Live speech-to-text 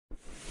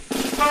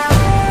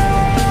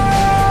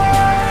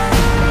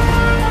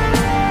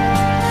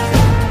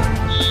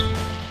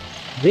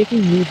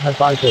Breaking news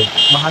Harpalpur,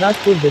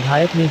 Maharajpur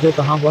विधायक ने जो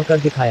कहा वह कर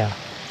दिखाया।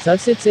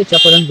 सरसिद से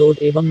चपरण रोड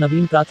एवं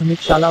नवीन प्राथमिक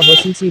शाला व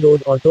सीसी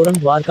रोड और तोरण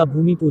द्वार का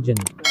भूमि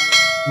पूजन।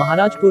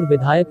 महाराजपुर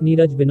विधायक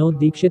नीरज विनोद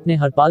दीक्षित ने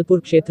हरपालपुर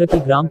क्षेत्र की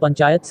ग्राम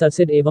पंचायत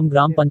सरसिद एवं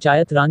ग्राम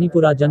पंचायत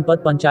रानीपुरा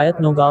जनपद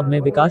पंचायत नौगांव में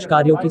विकास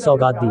कार्यों की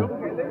सौगात दी।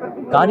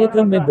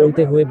 कार्यक्रम में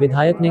बोलते हुए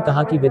विधायक ने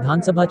कहा कि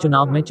विधानसभा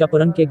चुनाव में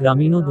चपरण के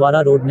ग्रामीणों द्वारा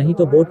रोड नहीं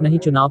तो वोट नहीं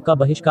चुनाव का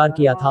बहिष्कार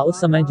किया था। उस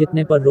समय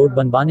जितने पर रोड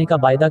बनवाने का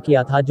वायदा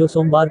किया था, जो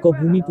सोमवार को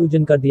भूमि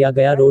पूजन कर दिया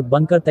गया। रोड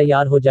बनकर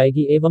तैयार हो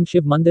जाएगी एवं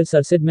शिव मंदिर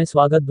सरसिद में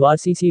स्वागत द्वार,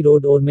 सीसी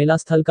रोड और मेला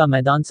स्थल का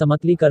मैदान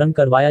समतलीकरण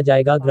करवाया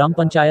जाएगा। ग्राम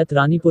पंचायत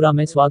रानीपुरा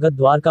में स्वागत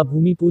द्वार का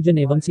भूमि पूजन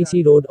एवं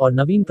सीसी रोड और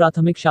नवीन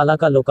प्राथमिक शाला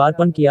का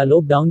लोकार्पण किया।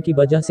 लॉकडाउन की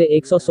वजह से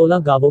 116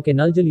 गांवों के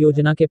नल जल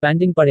योजना के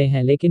पेंडिंग पड़े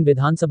हैं, लेकिन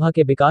विधानसभा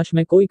के विकास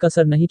में कोई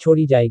कसर नहीं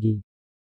छोड़ी जाएगी।